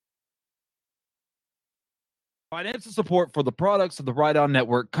Financial support for the products of the Right On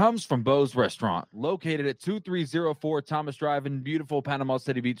Network comes from Bo's Restaurant, located at 2304 Thomas Drive in beautiful Panama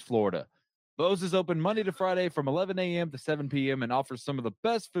City Beach, Florida. Bo's is open Monday to Friday from 11 a.m. to 7 p.m. and offers some of the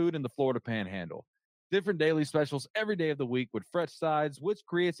best food in the Florida Panhandle. Different daily specials every day of the week with fresh sides, which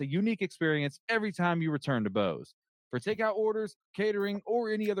creates a unique experience every time you return to Bo's. For takeout orders, catering, or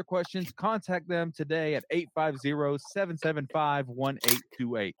any other questions, contact them today at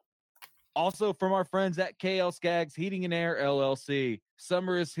 850-775-1828. Also, from our friends at KL Skaggs Heating and Air LLC.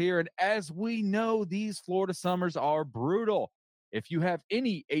 Summer is here, and as we know, these Florida summers are brutal. If you have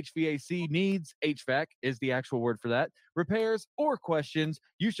any HVAC needs, HVAC is the actual word for that, repairs or questions,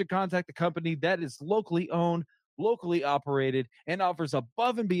 you should contact the company that is locally owned, locally operated, and offers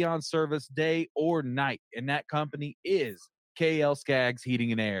above and beyond service day or night. And that company is KL Skaggs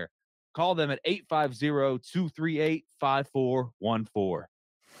Heating and Air. Call them at 850-238-5414.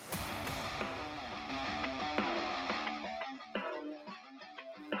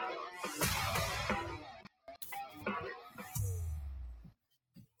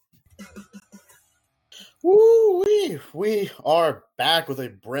 Woo-wee. We are back with a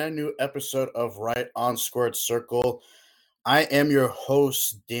brand new episode of Right on Squared Circle. I am your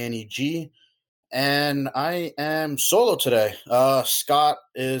host, Danny G, and I am solo today.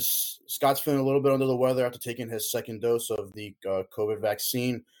 Scott's feeling a little bit under the weather after taking his second dose of the COVID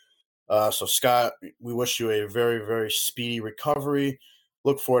vaccine. So Scott, we wish you a very, very speedy recovery.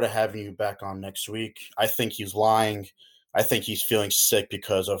 Look forward to having you back on next week. I think he's lying. I think he's feeling sick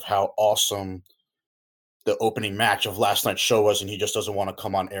because of how awesome the opening match of last night's show was, and he just doesn't want to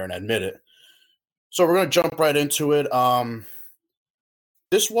come on air and admit it. So we're going to jump right into it.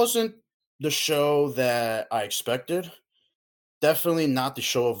 This wasn't the show that I expected. Definitely not the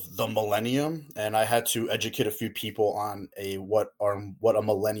show of the millennium, and I had to educate a few people on what a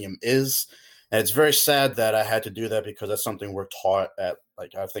millennium is. And it's very sad that I had to do that because that's something we're taught at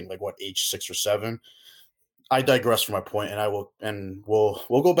age 6 or 7. I digress from my point, and we'll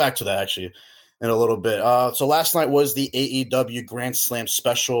go back to that actually in a little bit. So last night was the AEW Grand Slam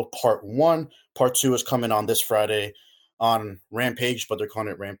Special Part 1. Part 2 is coming on this Friday on Rampage, but they're calling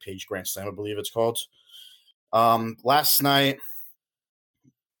it Rampage Grand Slam, I believe it's called. Last night,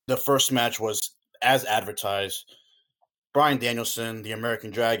 the first match was as advertised. Bryan Danielson, the American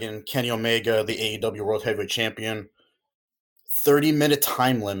Dragon, Kenny Omega, the AEW World Heavyweight Champion. 30-minute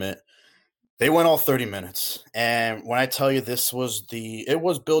time limit. They went all 30 minutes. And when I tell you it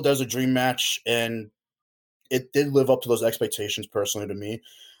was billed as a dream match, and it did live up to those expectations personally to me.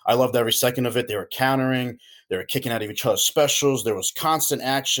 I loved every second of it. They were countering. They were kicking out of each other's specials. There was constant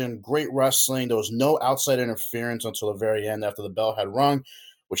action, great wrestling. There was no outside interference until the very end after the bell had rung,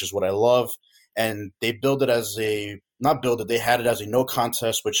 which is what I love. And they they had it as a no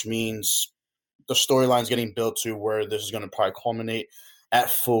contest, which means the storyline's getting built to where this is going to probably culminate at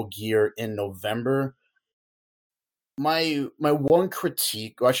Full Gear in November. My one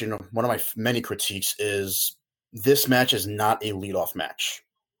critique, or actually no, one of my many critiques is this match is not a leadoff match.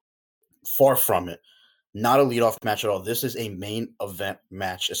 Far from it. Not a leadoff match at all. This is a main event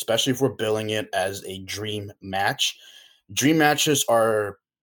match, especially if we're billing it as a dream match. Dream matches are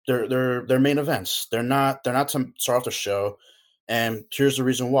they're main events. They're not to start off the show. And here's the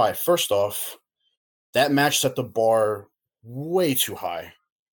reason why. First off, that match set the bar way too high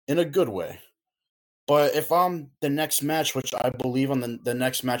in a good way. But if I'm the next match, which I believe on the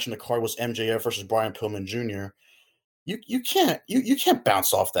next match in the card was MJF versus Brian Pillman Jr., you can't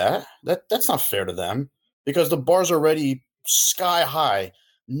bounce off that. That's not fair to them because the bar's already sky high.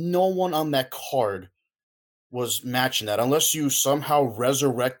 No one on that card was matching that unless you somehow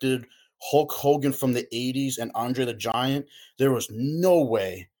resurrected Hulk Hogan from the 80s and Andre the Giant. There was no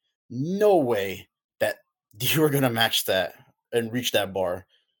way that you were going to match that and reach that bar.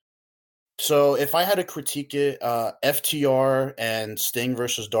 So if I had to critique it, FTR and Sting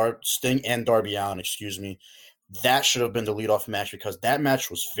versus Sting and Darby Allin, that should have been the leadoff match because that match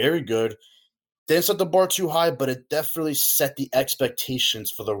was very good. Didn't set the bar too high, but it definitely set the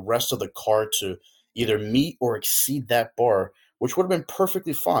expectations for the rest of the card to either meet or exceed that bar, which would have been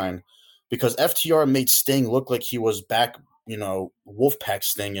perfectly fine because FTR made Sting look like he was back, Wolfpack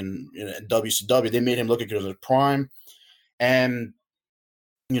Sting in WCW. They made him look like he was in prime. And,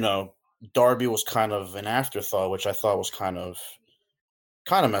 Darby was kind of an afterthought, which I thought was kind of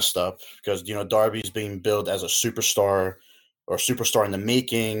messed up because, Darby's being billed as a superstar or superstar in the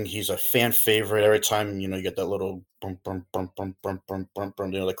making. He's a fan favorite. Every time, you get that little bum, bum, bum, bum, bum, bum, bum,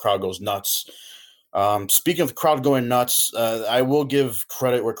 bum, the crowd goes nuts. Speaking of the crowd going nuts, I will give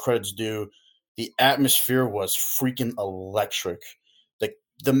credit where credit's due. The atmosphere was freaking electric.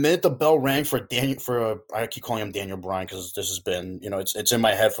 the minute the bell rang for I keep calling him Daniel Bryan because this has been, it's in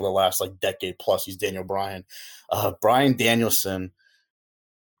my head for the last like decade plus. He's Daniel Bryan, Bryan Danielson.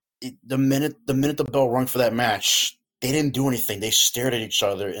 The minute the bell rung for that match, they didn't do anything. They stared at each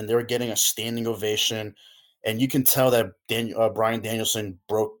other and they were getting a standing ovation. And you can tell that Bryan Danielson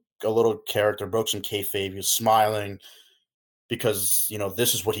broke a little character, broke some kayfabe. He was smiling because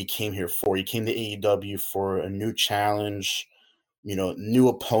this is what he came here for. He came to AEW for a new challenge, new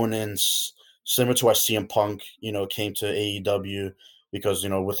opponents, similar to why CM Punk, came to AEW because,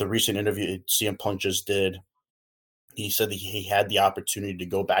 with the recent interview CM Punk just did, he said that he had the opportunity to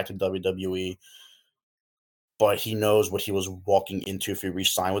go back to WWE, but he knows what he was walking into if he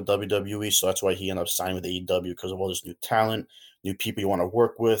re-signed with WWE. So that's why he ended up signing with AEW because of all this new talent, new people you want to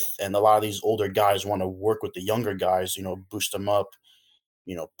work with. And a lot of these older guys want to work with the younger guys, boost them up,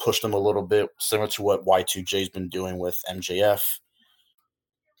 push them a little bit, similar to what Y2J's been doing with MJF.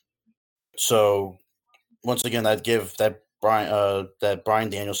 So once again, I'd give that Bryan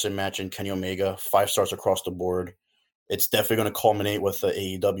Danielson match and Kenny Omega 5 stars across the board. It's definitely going to culminate with the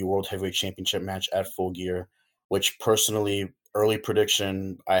AEW World Heavyweight Championship match at Full Gear, which personally, early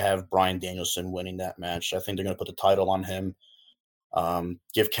prediction, I have Bryan Danielson winning that match. I think they're going to put the title on him.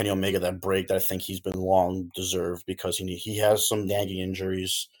 Give Kenny Omega that break that I think he's been long deserved because he has some nagging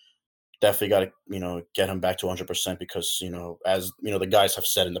injuries. Definitely got to get him back to 100% because as the guys have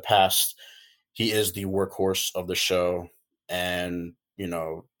said in the past, he is the workhorse of the show, and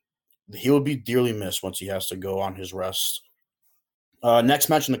he will be dearly missed once he has to go on his rest. Next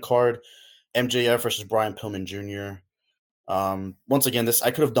match in the card, MJF versus Brian Pillman Jr. Once again,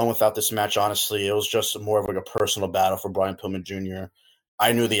 I could have done without this match, honestly. It was just more of like a personal battle for Brian Pillman Jr.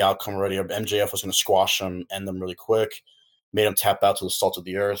 I knew the outcome already. MJF was going to squash him, end them really quick, made him tap out to the salt of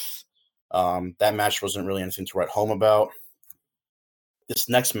the earth. That match wasn't really anything to write home about. This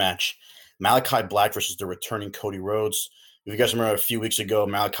next match, Malachi Black versus the returning Cody Rhodes. If you guys remember a few weeks ago,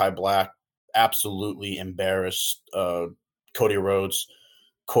 Malachi Black absolutely embarrassed Cody Rhodes,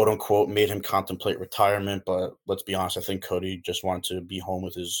 quote unquote, made him contemplate retirement. But let's be honest, I think Cody just wanted to be home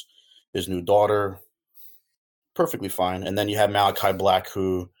with his new daughter. Perfectly fine. And then you have Malachi Black,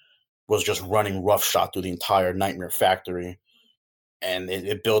 who was just running roughshod through the entire Nightmare Factory. And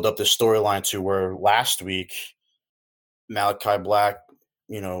it built up this storyline to where last week, Malachi Black,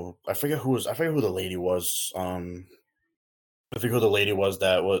 I forget who the lady was. I forget who the lady was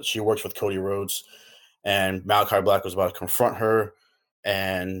she works with Cody Rhodes, and Malachi Black was about to confront her,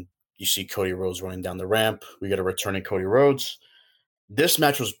 and you see Cody Rhodes running down the ramp. We get a returning Cody Rhodes. This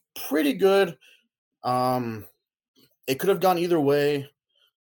match was pretty good. It could have gone either way.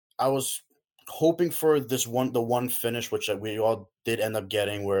 I was hoping for the one finish, which we all did end up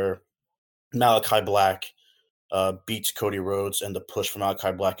getting, where Malachi Black beats Cody Rhodes, and the push for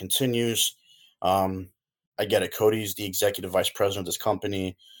Malachi Black continues. I get it. Cody's the executive vice president of this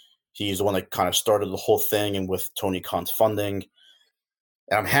company. He's the one that kind of started the whole thing, and with Tony Khan's funding.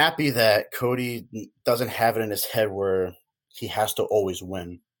 And I'm happy that Cody doesn't have it in his head where he has to always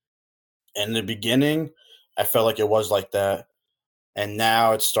win. In the beginning, I felt like it was like that. And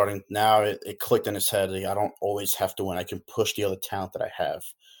now it's starting. Now it clicked in his head. Like, I don't always have to win. I can push the other talent that I have.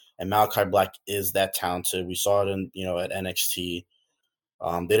 And Malachi Black is that talented. We saw it at NXT.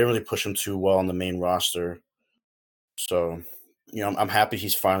 They didn't really push him too well on the main roster. So, I'm happy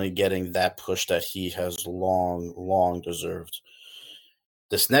he's finally getting that push that he has long, long deserved.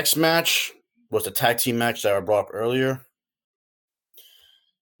 This next match was the tag team match that I brought up earlier.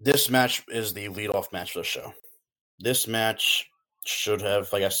 This match is the leadoff match for the show. This match should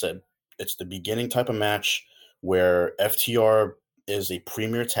have, like I said, it's the beginning type of match where FTR is a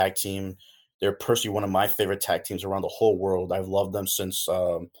premier tag team. They're personally one of my favorite tag teams around the whole world. I've loved them since,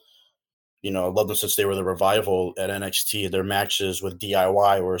 I loved them since they were the Revival at NXT. Their matches with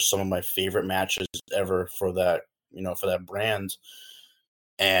DIY were some of my favorite matches ever for that brand.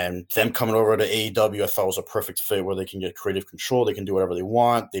 And them coming over to AEW, I thought was a perfect fit where they can get creative control. They can do whatever they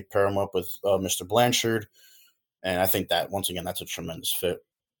want. They pair them up with Mr. Blanchard. And I think that, once again, that's a tremendous fit.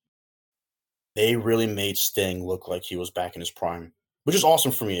 They really made Sting look like he was back in his prime, which is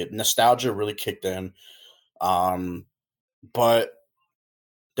awesome for me. Nostalgia really kicked in. But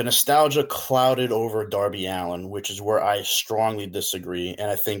the nostalgia clouded over Darby Allin, which is where I strongly disagree. And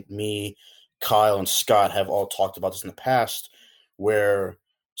I think me, Kyle, and Scott have all talked about this in the past, where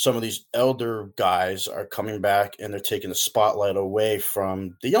some of these elder guys are coming back and they're taking the spotlight away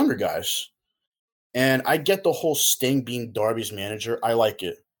from the younger guys. And I get the whole Sting being Darby's manager. I like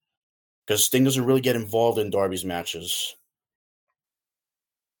it because Sting doesn't really get involved in Darby's matches.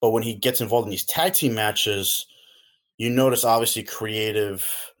 But when he gets involved in these tag team matches, you notice obviously creative,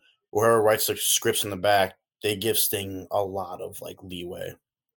 whoever writes the scripts in the back, they give Sting a lot of like leeway.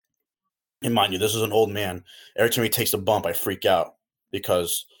 And mind you, this is an old man. Every time he takes a bump, I freak out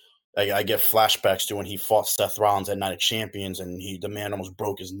because I get flashbacks to when he fought Seth Rollins at Night of Champions, and the man almost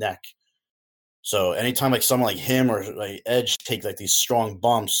broke his neck. So anytime like someone like him or like Edge take like these strong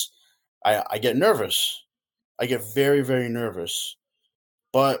bumps, I get nervous. I get very, very nervous.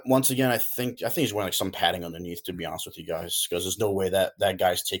 But once again, I think he's wearing like some padding underneath, to be honest with you guys, because there's no way that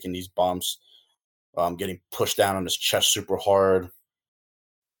guy's taking these bumps, getting pushed down on his chest super hard.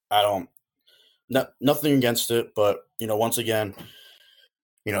 I don't, nothing against it, but once again,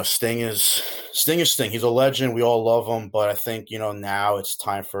 Sting is Sting. He's a legend. We all love him, but I think now it's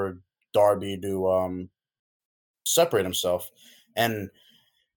time for Darby to separate himself, and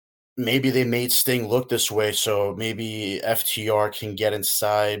maybe they made Sting look this way, so maybe FTR can get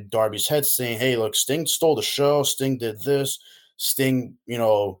inside Darby's head saying, hey, look, Sting stole the show. Sting did this. Sting,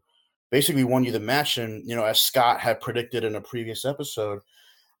 basically won you the match. And, as Scott had predicted in a previous episode,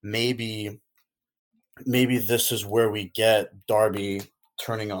 maybe this is where we get Darby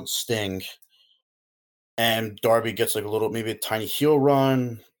turning on Sting. And Darby gets like maybe a tiny heel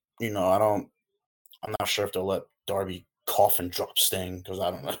run. I'm not sure if they'll let Darby coffin drop Sting, because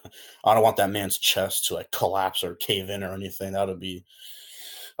I don't want that man's chest to like collapse or cave in or anything. That would be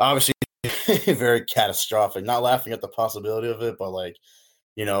obviously very catastrophic. Not laughing at the possibility of it, but like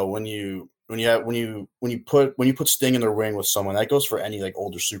when you put Sting in the ring with someone, that goes for any like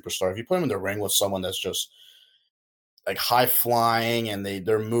older superstar. If you put him in the ring with someone that's just like high flying and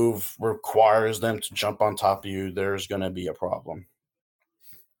their move requires them to jump on top of you, there's gonna be a problem.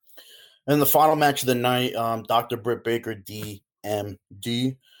 And the final match of the night, Dr. Britt Baker,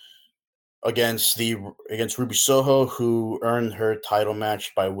 DMD, against Ruby Soho, who earned her title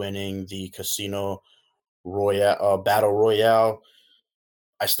match by winning the Casino Battle Royale.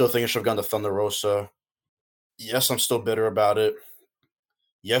 I still think it should have gone to Thunder Rosa. Yes, I'm still bitter about it.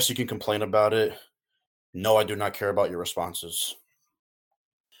 Yes, you can complain about it. No, I do not care about your responses.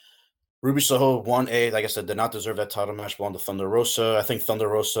 Ruby Soho like I said, did not deserve that title match, belonged to Thunder Rosa. I think Thunder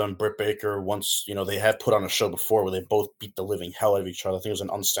Rosa and Britt Baker, once, they had put on a show before where they both beat the living hell out of each other. I think it was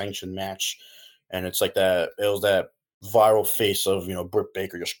an unsanctioned match. And it's like it was that viral face of, Britt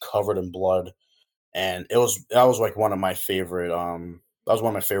Baker just covered in blood. And that was like one of my favorite,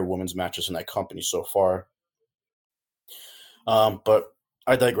 women's matches in that company so far. But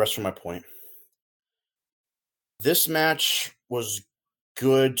I digress from my point. This match was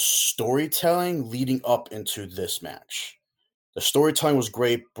good storytelling leading up into this match. The storytelling was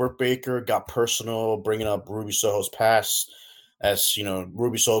great. Britt Baker got personal, bringing up Ruby Soho's past. As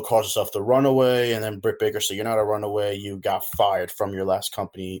Ruby Soho calls herself the runaway, and then Britt Baker said, "You're not a runaway. You got fired from your last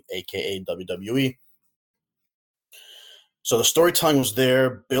company, aka WWE." So the storytelling was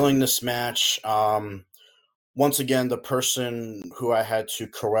there, billing this match. Once again, the person who I had to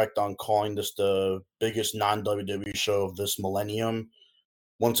correct on calling this the biggest non-WWE show of this millennium,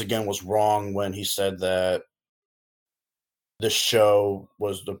 once again was wrong when he said that this show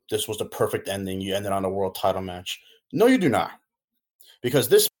was the perfect ending. You ended on a world title match. No, you do not. Because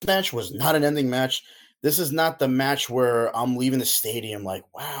this match was not an ending match. This is not the match where I'm leaving the stadium like,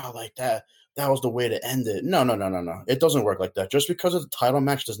 wow, like that was the way to end it. No. It doesn't work like that. Just because it's a title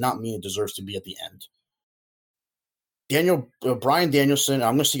match does not mean it deserves to be at the end. Bryan Danielson,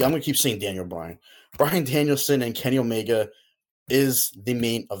 I'm gonna keep saying Daniel Bryan. Bryan Danielson and Kenny Omega is the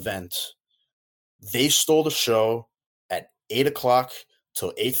main event. They stole the show at 8 o'clock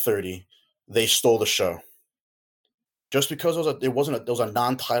till 8:30. They stole the show. Just because it was a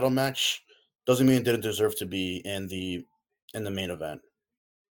non-title match doesn't mean it didn't deserve to be in the main event.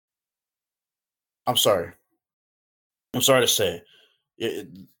 I'm sorry to say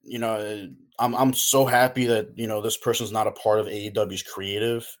I'm so happy that this person's not a part of AEW's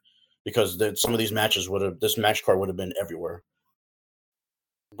creative, because some of these matches this match card would have been everywhere,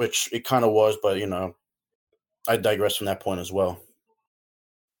 which it kind of was, but I digress from that point as well.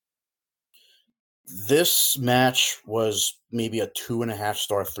 This match was maybe a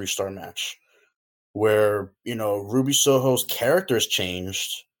 2.5-star, 3-star match, where Ruby Soho's character has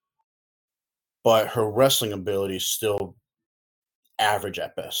changed, but her wrestling ability is still average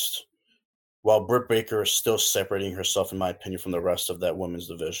at best, while Britt Baker is still separating herself, in my opinion, from the rest of that women's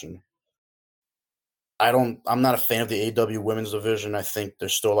division. I'm not a fan of the AEW women's division. I think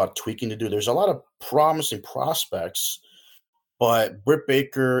there's still a lot of tweaking to do. There's a lot of promising prospects, but Britt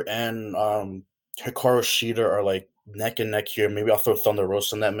Baker and Hikaru Shida are like neck and neck here. Maybe I'll throw Thunder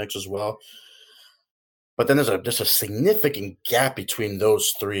Rosa in that mix as well. But then there's a significant gap between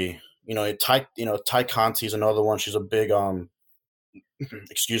those three. Ty Conti is another one. She's a big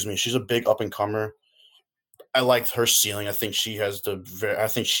excuse me, she's a big up and comer. I like her ceiling. I think she has the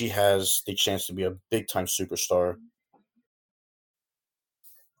chance to be a big time superstar.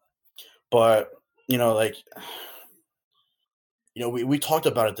 But like we talked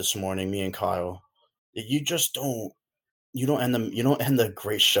about it this morning, me and Kyle. You don't end a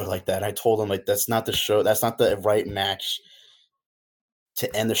great show like that. I told him like that's not the show. That's not the right match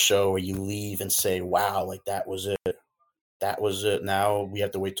to end the show where you leave and say, "Wow, like that was it. That was it." Now we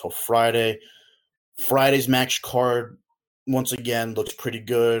have to wait till Friday. Friday's match card once again looks pretty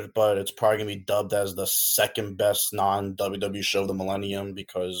good, but it's probably gonna be dubbed as the second best non WWE show of the millennium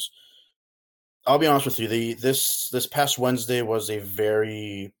because I'll be honest with you, this past Wednesday was a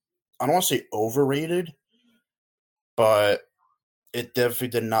very, I don't want to say overrated, but it definitely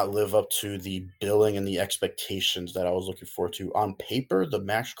did not live up to the billing and the expectations that I was looking forward to. On paper, the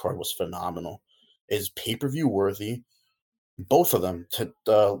match card was phenomenal. Is pay-per-view worthy. Both of them,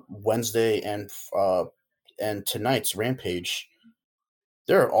 Wednesday and tonight's Rampage,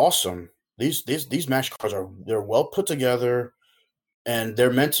 they're awesome. These match cards they're well put together, and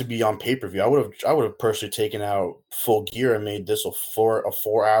they're meant to be on pay-per-view. I would have personally taken out Full Gear and made this a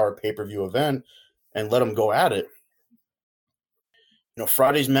 4-hour pay-per-view event and let them go at it.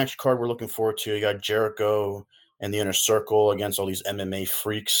 Friday's match card we're looking forward to. You got Jericho and the Inner Circle against all these MMA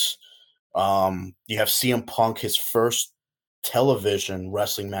freaks. You have CM Punk, his first television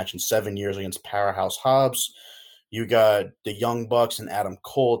wrestling match in 7 years against Powerhouse Hobbs. You got the Young Bucks and Adam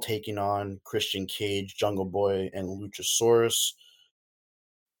Cole taking on Christian Cage, Jungle Boy, and Luchasaurus.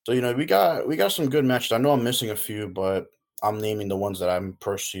 So we got some good matches. I know I'm missing a few, but I'm naming the ones that I'm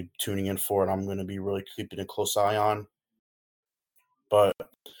personally tuning in for, and I'm going to be really keeping a close eye on. But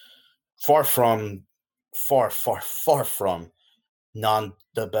far from the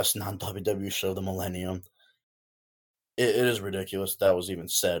best non WWE show of the millennium. It is ridiculous that was even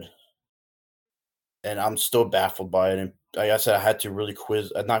said, and I'm still baffled by it. And like I said, I had to really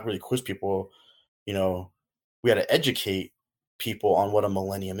not really quiz people. We had to educate people on what a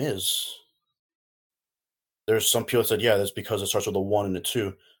millennium is. There's some people that said, yeah, that's because it starts with a 1 and a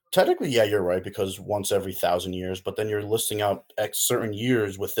 2. Technically, yeah, you're right, because once every 1,000 years, but then you're listing out X certain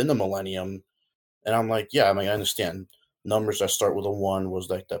years within the millennium. And I'm like, yeah, I understand. Numbers that start with a 1 was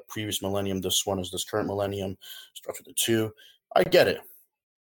like the previous millennium. This one is this current millennium. Starts with a 2. I get it.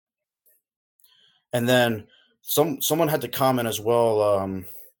 And then someone had to comment as well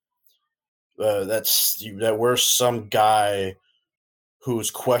that we're some guy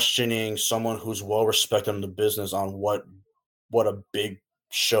who's questioning someone who's well respected in the business on what a big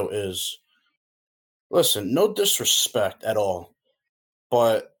show is. Listen, no disrespect at all,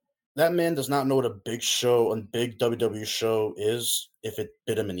 but that man does not know what a big show and big WWE show is if it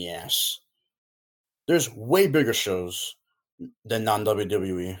bit him in the ass. There's way bigger shows than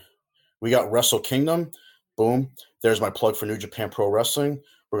non-WWE. We got Wrestle Kingdom. Boom. There's my plug for New Japan Pro Wrestling.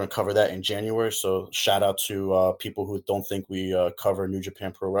 We're going to cover that in January. So shout out to people who don't think we cover New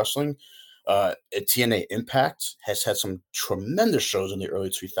Japan Pro Wrestling. TNA Impact has had some tremendous shows in the early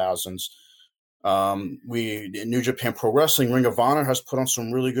 2000s. New Japan Pro Wrestling, Ring of Honor has put on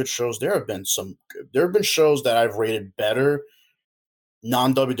some really good shows. There have been shows that I've rated better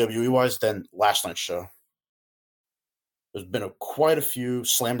non-WWE wise than last night's show. There's been quite a few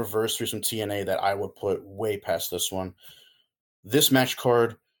Slammiversary from TNA that I would put way past this one. This match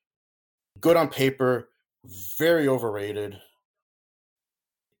card, good on paper, very overrated.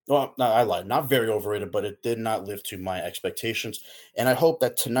 Well, no, I lied. Not very overrated, but it did not live to my expectations. And I hope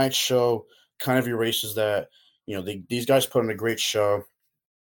that tonight's show kind of erases that. These guys put on a great show.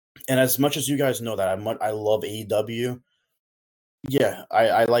 And as much as you guys know that I love AEW, yeah,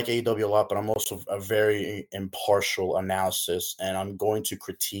 I like AEW a lot, but I'm also a very impartial analysis, and I'm going to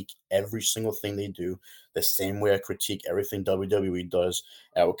critique every single thing they do the same way I critique everything WWE does.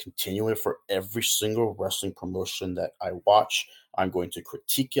 And I will continue it for every single wrestling promotion that I watch. I'm going to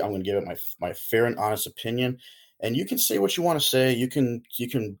critique it. I'm going to give it my fair and honest opinion. And you can say what you want to say. You can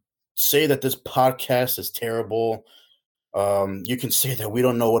say that this podcast is terrible. You can say that we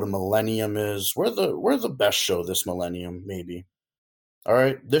don't know what a millennium is. We're the best show this millennium, maybe. All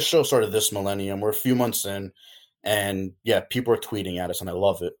right, this show started this millennium. We're a few months in, and yeah, people are tweeting at us, and I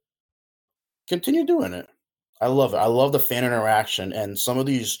love it. Continue doing it. I love it. I love the fan interaction, and some of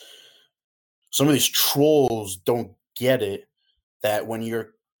these trolls don't get it that when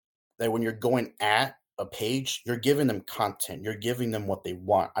you're going at a page, you're giving them content. You're giving them what they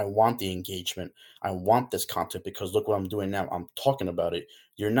want. I want the engagement. I want this content because look what I'm doing now. I'm talking about it.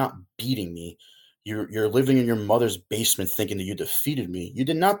 You're not beating me. You're living in your mother's basement thinking that you defeated me. You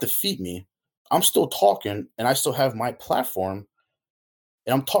did not defeat me. I'm still talking, and I still have my platform,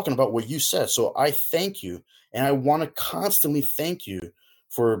 and I'm talking about what you said. So I thank you, and I want to constantly thank you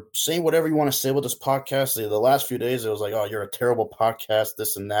for saying whatever you want to say about this podcast. The last few days, it was like, "Oh, you're a terrible podcast,"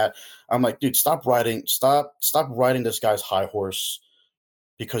 this and that. I'm like, dude, stop riding this guy's high horse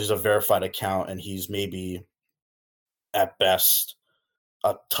because he's a verified account and he's maybe at best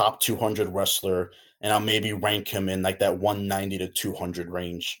a top 200 wrestler, and I'll maybe rank him in like that 190 to 200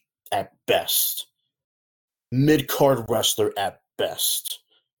 range at best. Mid-card wrestler at best.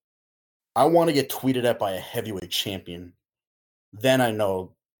 I want to get tweeted at by a heavyweight champion. Then I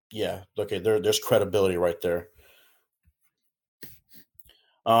know, yeah, okay, there's credibility right there.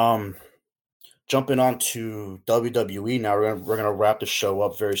 Jumping on to WWE now, we're gonna wrap the show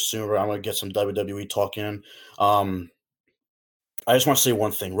up very soon. I'm gonna get some WWE talk in. I just want to say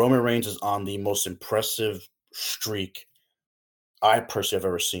one thing: Roman Reigns is on the most impressive streak I personally have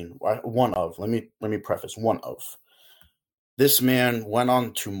ever seen. One of. Let me preface. One of. This man went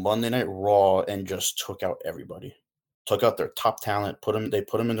on to Monday Night Raw and just took out everybody. Took out their top talent. They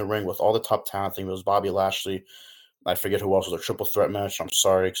put him in the ring with all the top talent. I think it was Bobby Lashley. I forget who else was a triple threat match. I'm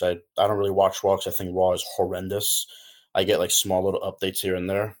sorry because I don't really watch Raw because I think Raw is horrendous. I get like small little updates here and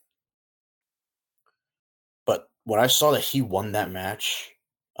there. But when I saw that he won that match,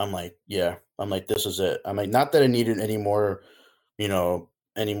 I'm like, yeah. I'm like, this is it. I'm like, not that I needed any more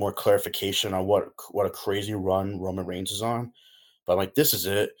clarification on what a crazy run Roman Reigns is on. But I'm like, this is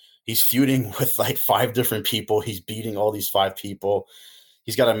it. He's feuding with like 5 different people. He's beating all these 5 people.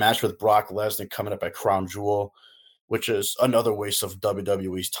 He's got a match with Brock Lesnar coming up at Crown Jewel, which is another waste of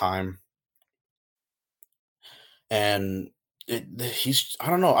WWE's time. And I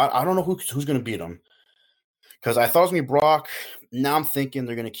don't know. I don't know who's going to beat him. Because I thought it was going to be Brock. Now I'm thinking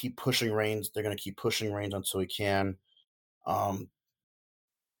they're going to keep pushing Reigns. They're going to keep pushing Reigns until he can. I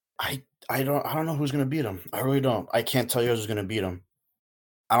don't know who's going to beat him. I really don't. I can't tell you who's going to beat him.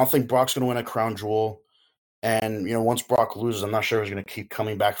 I don't think Brock's going to win a Crown Jewel. And once Brock loses, I'm not sure if he's going to keep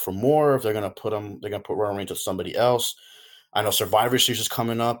coming back for more. If they're going to put Roman Reigns with somebody else. I know Survivor Series is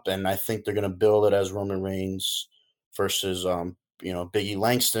coming up, and I think they're going to build it as Roman Reigns versus Big E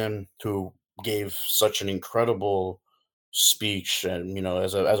Langston, who gave such an incredible speech. And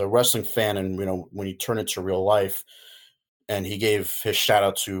as a wrestling fan, and when you turn into real life, and he gave his shout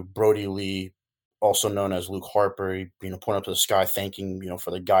out to Brody Lee, also known as Luke Harper. He pointed up to the sky, thanking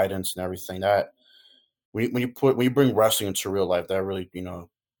for the guidance and everything. That when you bring wrestling into real life, that really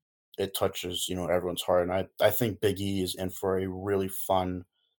it touches everyone's heart. And I think Big E is in for a really fun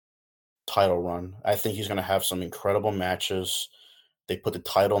title run. I think he's going to have some incredible matches. They put the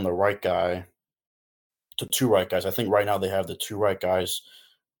title on the right guy, to 2 right guys. I think right now they have the 2 right guys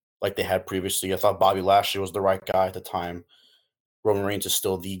like they had previously. I thought Bobby Lashley was the right guy at the time. Roman Reigns is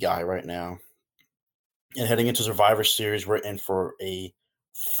still the guy right now. And heading into Survivor Series, we're in for a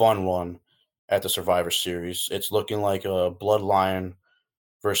fun one at the Survivor Series. It's looking like a Bloodline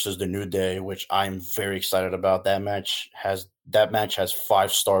versus the New Day, which I'm very excited about. That match has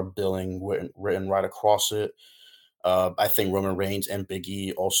 5-star billing written right across it. I think Roman Reigns and Big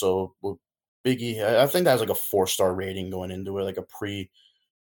E also. Big E, I think that has like a 4-star rating going into it, like a pre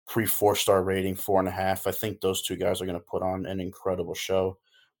 4-star rating, 4.5. I think those 2 guys are going to put on an incredible show.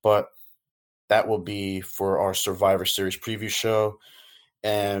 But that will be for our Survivor Series preview show.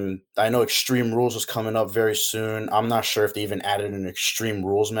 And I know Extreme Rules is coming up very soon. I'm not sure if they even added an Extreme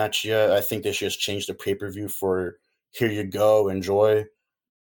Rules match yet. I think they should just change the pay-per-view for Here You Go, Enjoy.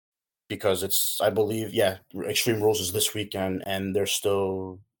 Because I believe, Extreme Rules is this weekend, and they're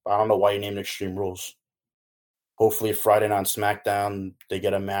still, I don't know why you named Extreme Rules. Hopefully Friday night on SmackDown, they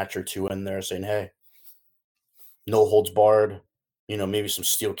get a match or 2 in there saying, hey, no holds barred, maybe some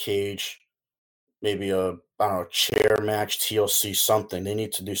steel cage, maybe a chair match, TLC, something. They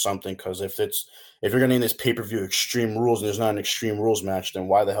need to do something, because if you're gonna name this pay-per-view Extreme Rules and there's not an Extreme Rules match, then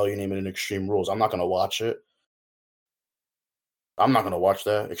why the hell are you naming it an Extreme Rules? I'm not gonna watch it. I'm not gonna watch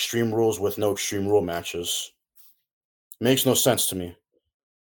that. Extreme Rules with no Extreme Rule matches. Makes no sense to me.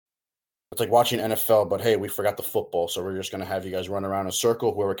 It's like watching NFL, but hey, we forgot the football, so we're just gonna have you guys run around in a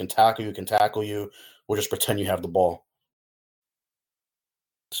circle. Whoever can tackle you. We'll just pretend you have the ball.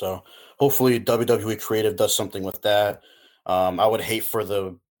 So hopefully WWE Creative does something with that. I would hate for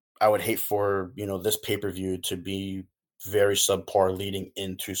this pay-per-view to be very subpar leading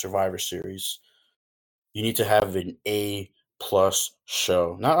into Survivor Series. You need to have an A+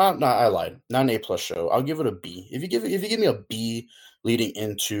 show. I lied. Not an A+ show. I'll give it a B. If you give me a B leading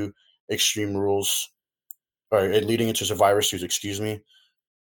into Extreme Rules, or leading into Survivor Series, excuse me,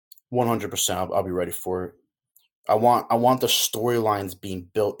 100%. I'll be ready for it. I want the storylines being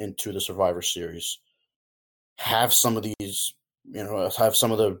built into the Survivor Series. Have some of these, have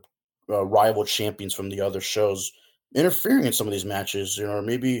some of the rival champions from the other shows interfering in some of these matches, or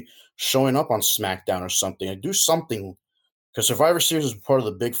maybe showing up on SmackDown or something. And do something, because Survivor Series is part of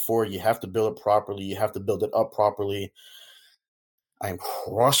the Big Four. You have to build it properly. You have to build it up properly. I am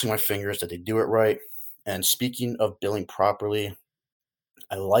crossing my fingers that they do it right. And speaking of billing properly,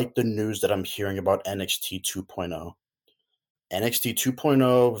 I like the news that I'm hearing about NXT 2.0. NXT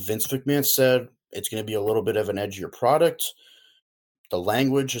 2.0, Vince McMahon said it's going to be a little bit of an edgier product. The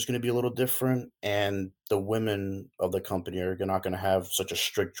language is going to be a little different, and the women of the company are not going to have such a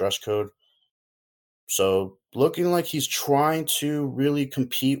strict dress code. So looking like he's trying to really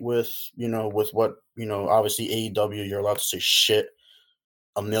compete with, with what, obviously AEW, you're allowed to say shit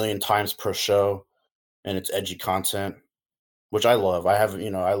a million times per show, and it's edgy content, which I love. I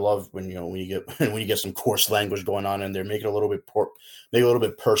love when, when you get when you get some coarse language going on in there, make it a little bit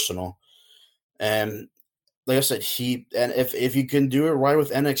personal. And like I said, if you can do it right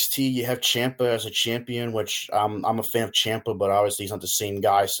with NXT, you have Ciampa as a champion, which I'm a fan of Ciampa, but obviously he's not the same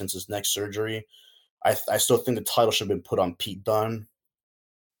guy since his neck surgery. I still think the title should have been put on Pete Dunne.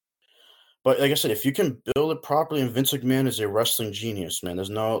 But like I said, if you can build it properly, and Vince McMahon is a wrestling genius, man.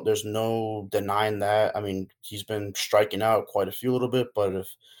 There's no denying that. I mean, he's been striking out quite a few little bit, but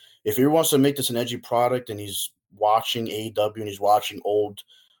if he wants to make this an edgy product, and he's watching AEW and he's watching old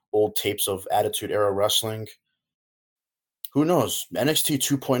tapes of Attitude Era wrestling, who knows? NXT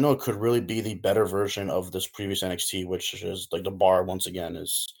 2.0 could really be the better version of this previous NXT, which is like the bar once again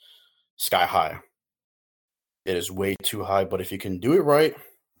is sky high. It is way too high, but if you can do it right,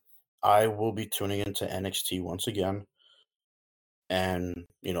 I will be tuning into NXT once again. And,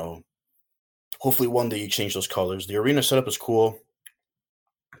 hopefully one day you change those colors. The arena setup is cool.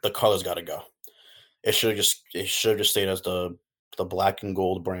 The colors got to go. It should have just stayed as the black and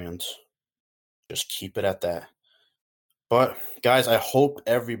gold brand. Just keep it at that. But guys, I hope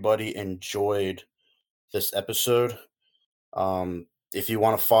everybody enjoyed this episode. If you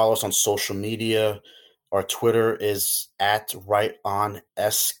want to follow us on social media, our Twitter is at RightOnSQC.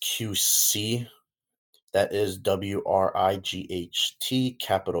 That is WRIGHT,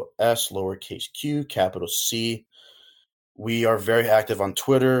 capital S, lowercase q, capital C. We are very active on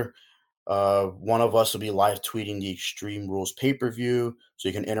Twitter. One of us will be live tweeting the Extreme Rules pay-per-view, so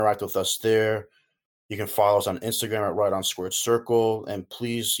you can interact with us there. You can follow us on Instagram at Right On Squared Circle, and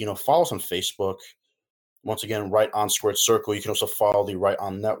please, follow us on Facebook. Once again, Right On Squared Circle. You can also follow the Right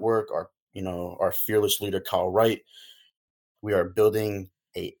On Network, our fearless leader, Kyle Wright. We are building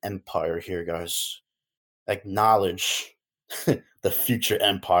an empire here, guys. Acknowledge the future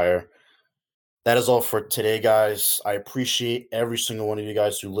empire. That is all for today, guys. I appreciate every single one of you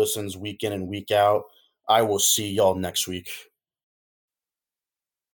guys who listens week in and week out. I will see y'all next week.